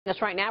Us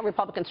right now,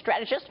 Republican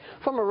strategist,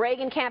 former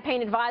Reagan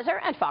campaign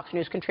advisor, and Fox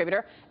News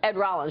contributor Ed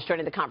Rollins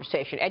joining the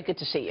conversation. Ed, good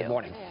to see you. Good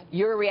morning.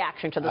 Your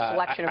reaction to the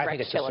selection of Rex Tillerson? I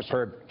think it's a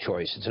superb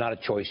choice. It's not a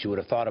choice you would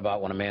have thought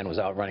about when a man was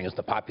out running as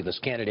the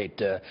populist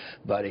candidate,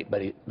 but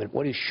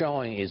what he's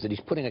showing is that he's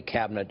putting a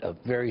cabinet of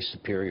very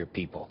superior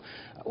people.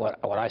 What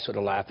I sort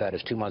of laughed at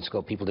is 2 months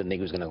ago, people didn't think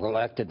he was going to get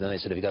elected. Then they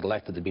said if he got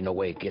elected, there'd be no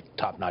way he'd get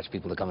top-notch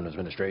people to come into his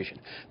administration.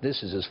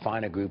 This is as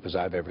fine a group as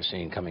I've ever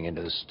seen coming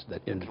into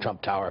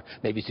Trump Tower.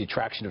 Maybe it's the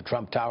attraction of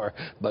Trump Tower,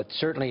 but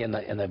certainly in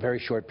the very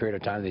short period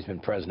of time that he's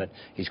been president,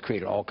 he's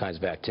created all kinds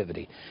of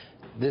activity.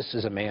 This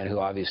is a man who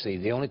obviously,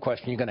 the only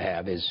question you're going to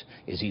have is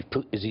he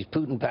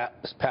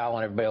Putin's pal,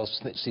 and everybody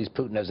else sees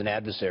Putin as an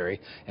adversary.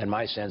 And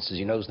my sense is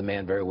he knows the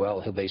man very well.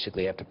 He'll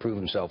basically have to prove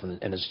himself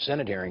in his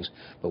Senate hearings.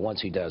 But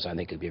once he does, I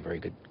think he'll be a very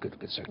good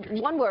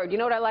secretary. One word. You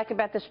know what I like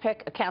about this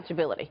pick?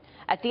 Accountability.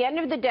 At the end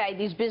of the day,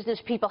 these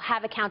business people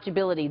have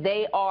accountability.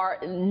 They are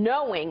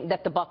knowing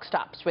that the buck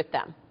stops with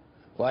them.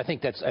 Well, I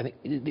think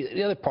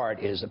the other part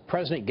is the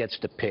president gets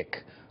to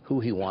pick who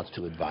he wants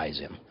to advise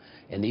him.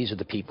 And these are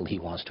the people he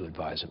wants to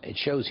advise him. It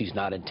shows he's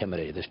not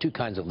intimidated. There's two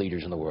kinds of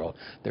leaders in the world.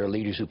 There are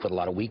leaders who put a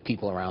lot of weak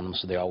people around them,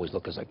 so they always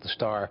look as like the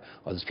star.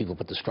 Or there's people who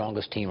put the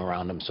strongest team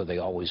around them, so they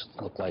always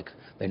look like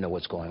they know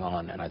what's going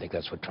on. And I think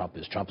that's what Trump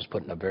is. Trump is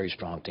putting a very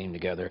strong team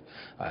together.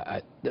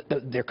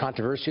 They're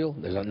controversial.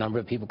 There's a number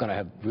of people going to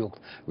have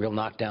real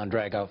knockdown,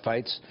 drag-out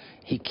fights.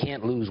 He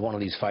can't lose one of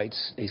these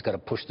fights. He's got to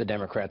push the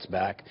Democrats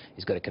back.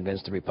 He's got to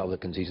convince the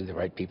Republicans these are the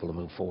right people to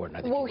move forward, and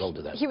I think he will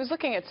do that. He was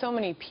looking at so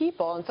many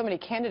people and so many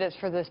candidates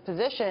for this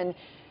position.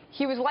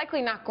 He was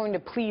likely not going to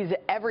please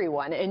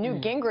everyone, and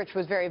Newt Gingrich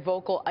was very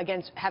vocal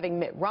against having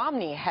Mitt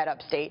Romney head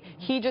up state.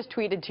 He just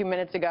tweeted 2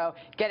 minutes ago,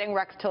 getting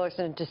Rex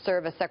Tillerson to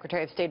serve as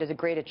Secretary of State is a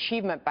great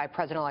achievement by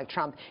President-elect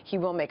Trump. He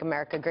will make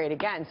America great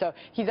again. So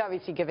he's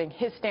obviously giving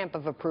his stamp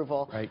of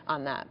approval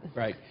on that.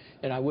 Right.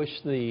 And I wish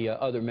the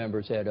other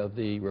members, Ed, of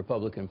the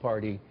Republican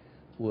Party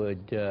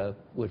would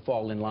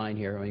fall in line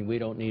here. I mean, we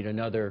don't need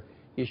another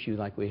issue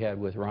like we had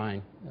with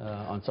Ryan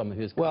on some of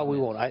his comments. Well, we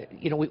won't.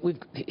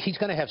 He's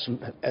going to have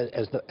some,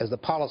 as the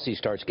policy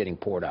starts getting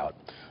poured out,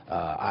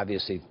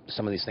 obviously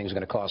some of these things are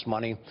going to cost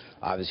money.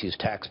 Obviously his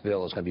tax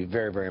bill is going to be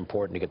very, very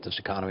important to get this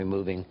economy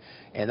moving,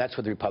 and that's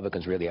where the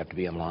Republicans really have to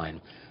be in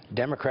line.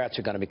 Democrats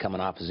are going to become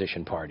an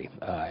opposition party,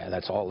 and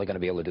that's all they're going to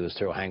be able to do is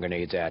throw hand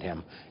grenades at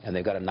him, and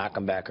they've got to knock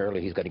him back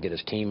early. He's got to get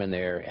his team in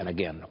there, and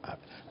again,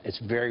 it's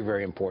very,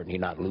 very important he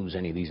not lose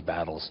any of these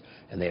battles,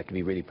 and they have to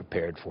be really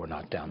prepared for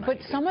knockdown. But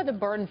some of the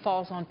burden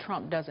falls on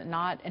Trump, does it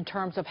not, in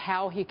terms of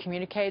how he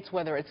communicates,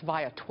 whether it's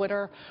via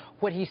Twitter,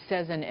 what he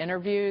says in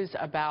interviews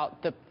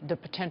about the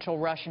potential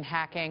Russian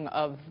hacking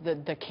of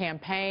the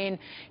campaign.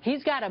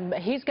 He's got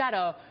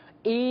to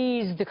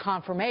ease the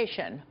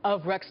confirmation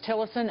of Rex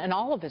Tillerson and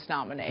all of his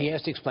nominees. He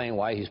has to explain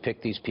why he's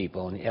picked these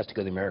people, and he has to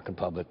go to the American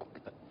public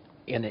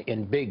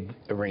in big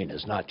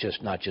arenas, not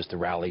just the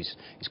rallies.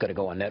 He's got to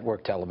go on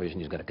network television.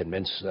 He's got to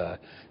convince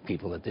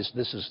people that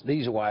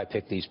these are why I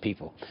picked these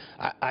people.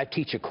 I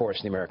teach a course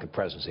in the American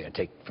presidency. I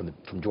take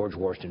from George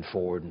Washington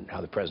forward and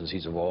how the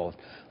presidency's evolved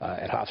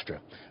at Hofstra,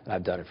 and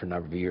I've done it for a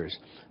number of years.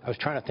 I was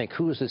trying to think,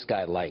 who is this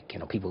guy like? You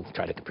know, people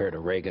try to compare to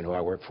Reagan, who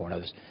I work for, and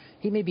others.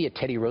 He may be a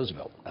Teddy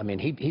Roosevelt. I mean,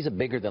 he's a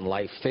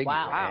bigger-than-life figure.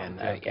 Wow.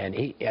 And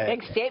he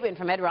big statement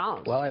from Ed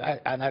Rollins. Well,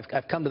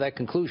 I've come to that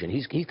conclusion.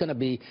 He's going to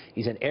be,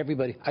 he's in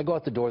everybody. I go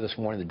out the door this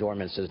morning, the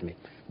doorman says to me,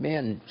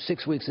 man,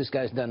 6 weeks, this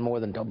guy's done more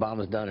than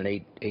Obama's done in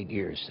eight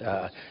years. You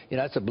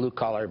know, that's a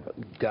blue-collar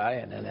guy,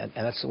 and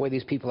that's the way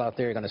these people out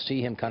there are going to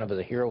see him kind of as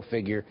a hero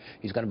figure.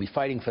 He's going to be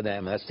fighting for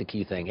them, and that's the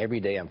key thing. Every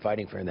day I'm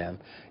fighting for them.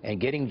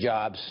 And getting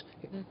jobs,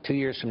 2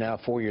 years from now,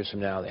 4 years from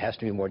now, there has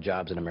to be more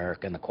jobs in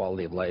America, and the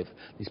quality of life,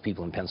 these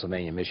people in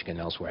Pennsylvania, Michigan,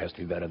 and elsewhere has to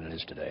be better than it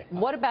is today.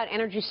 What about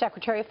Energy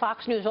Secretary?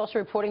 Fox News also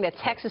reporting that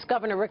Texas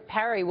Governor Rick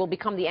Perry will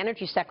become the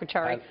Energy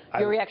Secretary.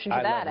 Your reaction to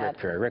that, Ed? Rick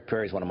Perry. Rick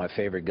Perry is one of my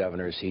favorite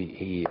governors.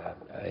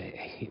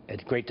 A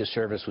great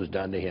disservice was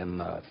done to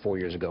him 4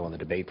 years ago in the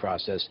debate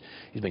process.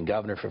 He's been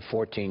governor for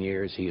 14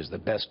 years. He is the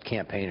best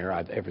campaigner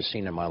I've ever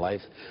seen in my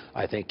life.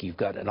 I think you've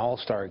got an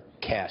all-star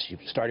cast. You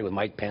started with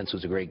Mike Pence,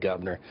 who's a great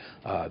governor,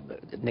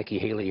 Nikki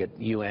Haley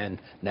at UN,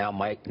 now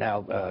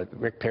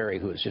Rick Perry,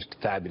 who is just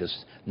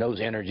fabulous,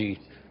 knows energy,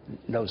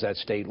 knows that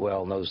state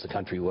well, knows the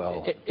country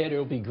well.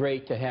 It'll be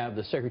great to have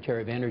the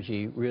Secretary of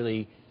Energy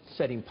really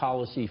setting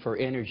policy for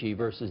energy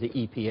versus the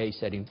EPA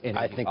setting energy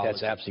I think policy.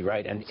 That's absolutely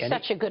right. And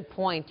such a good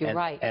point. You're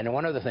right. And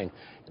one other thing,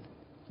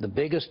 the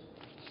biggest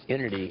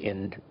entity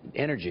in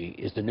energy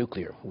is the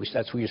nuclear.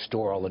 That's where you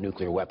store all the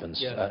nuclear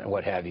weapons and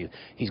what have you.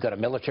 He's got a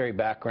military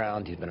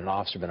background. He's been an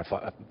officer, been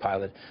a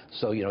pilot.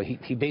 So, you know,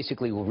 he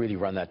basically will really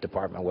run that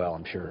department well,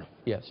 I'm sure.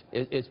 Yes.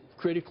 It's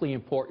critically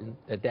important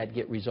that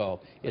get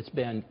resolved. It's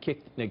been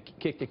kicked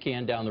the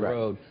can down the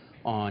road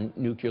on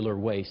nuclear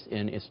waste,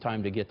 and it's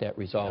time to get that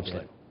resolved.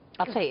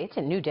 I'll tell you, it's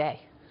a new day.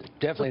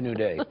 Definitely a new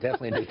day.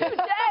 Definitely a new day. New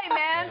day,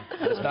 man.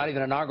 It's not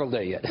even an inaugural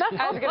day yet.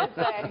 I was going to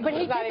say. But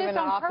he did this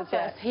on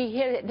purpose.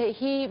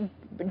 He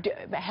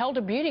held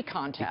a beauty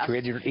contest.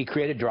 He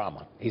created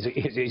drama.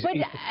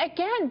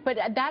 But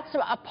that's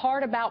a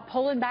part about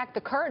pulling back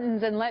the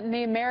curtains and letting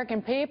the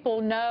American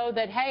people know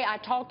that, hey, I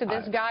talked to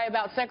this guy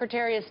about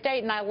Secretary of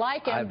State and I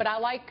like him, but I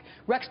like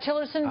Rex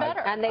Tillerson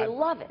better. And they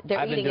love it.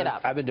 They're eating it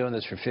up. I've been doing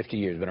this for 50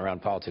 years, been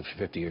around politics for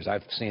 50 years.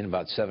 I've seen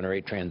about 7 or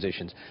 8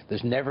 transitions.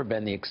 There's never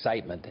been the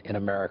excitement in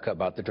America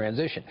about the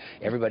transition.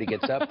 Everybody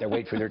gets up, they're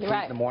waiting for their tweet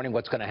in the morning,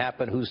 what's going to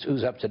happen,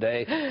 who's up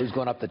today, who's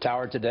going up the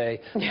tower today.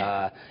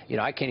 You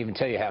know, I can't even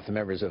tell you half the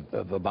members of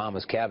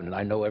Obama's cabinet.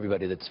 I know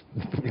everybody that's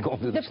going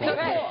through this.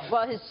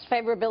 Well, his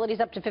favorability is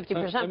up to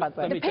 50%, by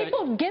the way. The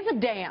people give a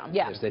damn.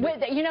 Yes, they do.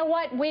 You know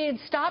what? We had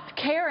stopped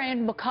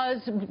caring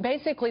because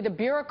basically the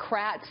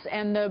bureaucrats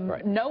and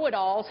the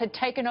know-it-alls had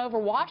taken over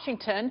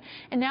Washington,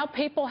 and now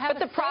people have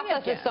But the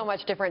process is so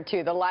much different,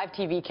 too. The live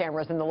TV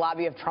cameras in the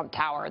lobby of Trump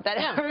Tower that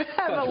have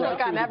a look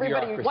on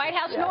everybody. White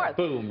House North.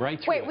 Boom, right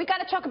through. Wait, we got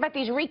to talk about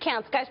these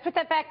recounts. Guys, put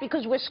that back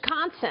because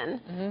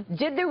Wisconsin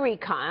did the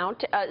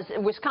recount,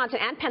 Wisconsin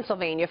and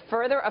Pennsylvania,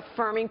 further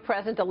affirming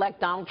President-elect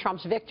Donald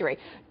Trump's victory.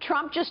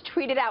 Trump just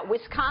tweeted out,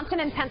 Wisconsin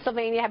and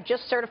Pennsylvania have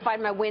just certified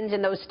my wins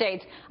in those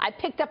states. I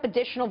picked up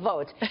additional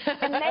votes.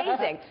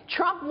 Amazing.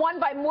 Trump won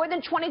by more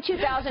than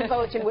 22,000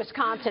 votes in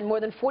Wisconsin, more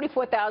than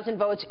 44,000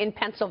 votes in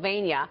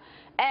Pennsylvania.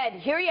 Ed,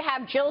 here you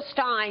have Jill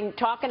Stein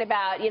talking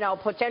about, you know,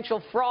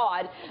 potential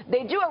fraud.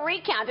 They do a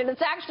recount, and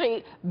it's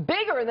actually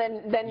bigger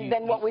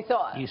than what we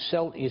thought. You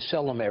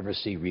seldom ever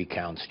see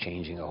recounts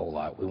changing a whole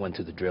lot. We went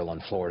through the drill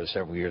in Florida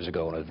several years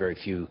ago, and it was very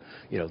few,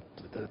 you know,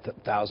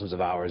 thousands of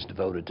hours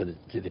devoted to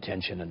the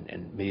attention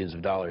and millions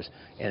of dollars,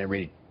 and it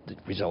really, the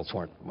results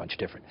weren't much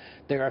different.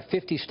 There are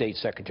 50 state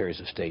secretaries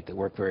of state that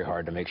work very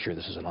hard to make sure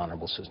this is an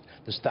honorable system.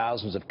 There's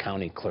thousands of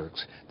county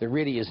clerks. There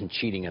really isn't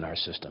cheating in our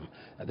system.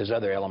 There's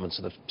other elements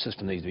of the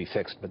system that need to be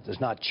fixed, but there's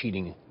not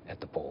cheating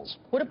at the polls.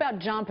 What about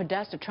John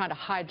Podesta trying to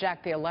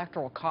hijack the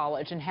Electoral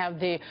College and have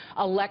the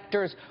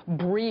electors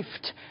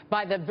briefed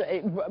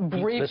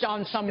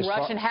on some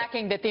Russian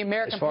hacking that the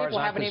American people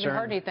haven't even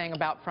heard anything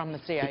about from the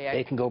CIA?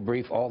 They can go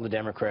brief all the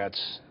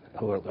Democrats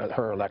who are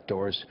her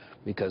electors,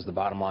 because the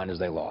bottom line is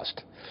they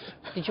lost.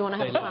 Did you want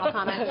to have a final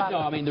comment? No,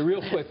 I mean, the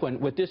real quick one,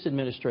 with this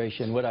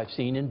administration, what I've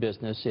seen in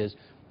business is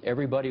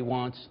everybody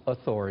wants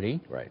authority.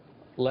 Right.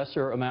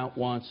 Lesser amount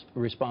wants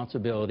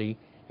responsibility,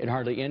 and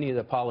hardly any of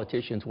the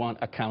politicians want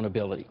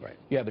accountability. Right.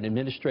 You have an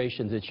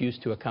administration that's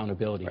used to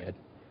accountability, Ed.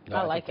 No,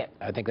 I like it.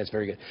 I think that's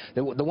very good.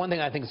 The one thing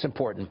I think is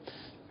important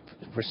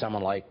for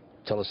someone like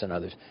Tillerson and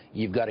others,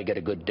 you've got to get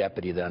a good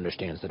deputy that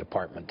understands the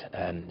department,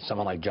 and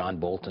someone like John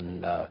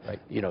Bolton,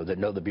 you know, that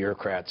know the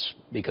bureaucrats,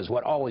 because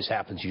what always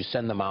happens, you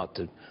send them out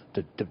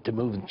to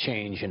move and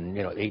change, and,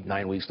 you know, 8,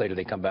 9 weeks later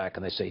they come back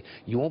and they say,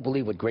 you won't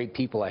believe what great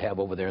people I have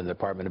over there in the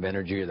Department of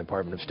Energy or the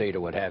Department of State or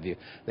what have you.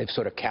 They've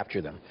sort of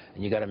captured them,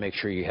 and you got to make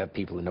sure you have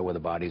people who know where the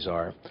bodies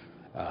are.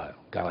 A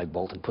guy like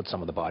Bolton put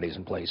some of the bodies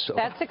in place. So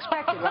that's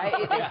expected, right?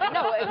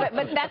 No,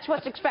 but that's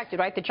what's expected,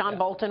 right? That John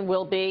Bolton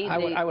will be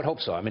the I would hope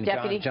so. I mean,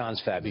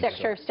 John's fabulous.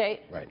 Secretary of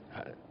State. Right.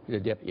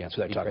 Yeah, that's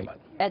what I'm talking about.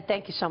 Ed,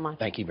 thank you so much.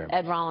 Thank you very much.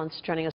 Ed Rollins joining us.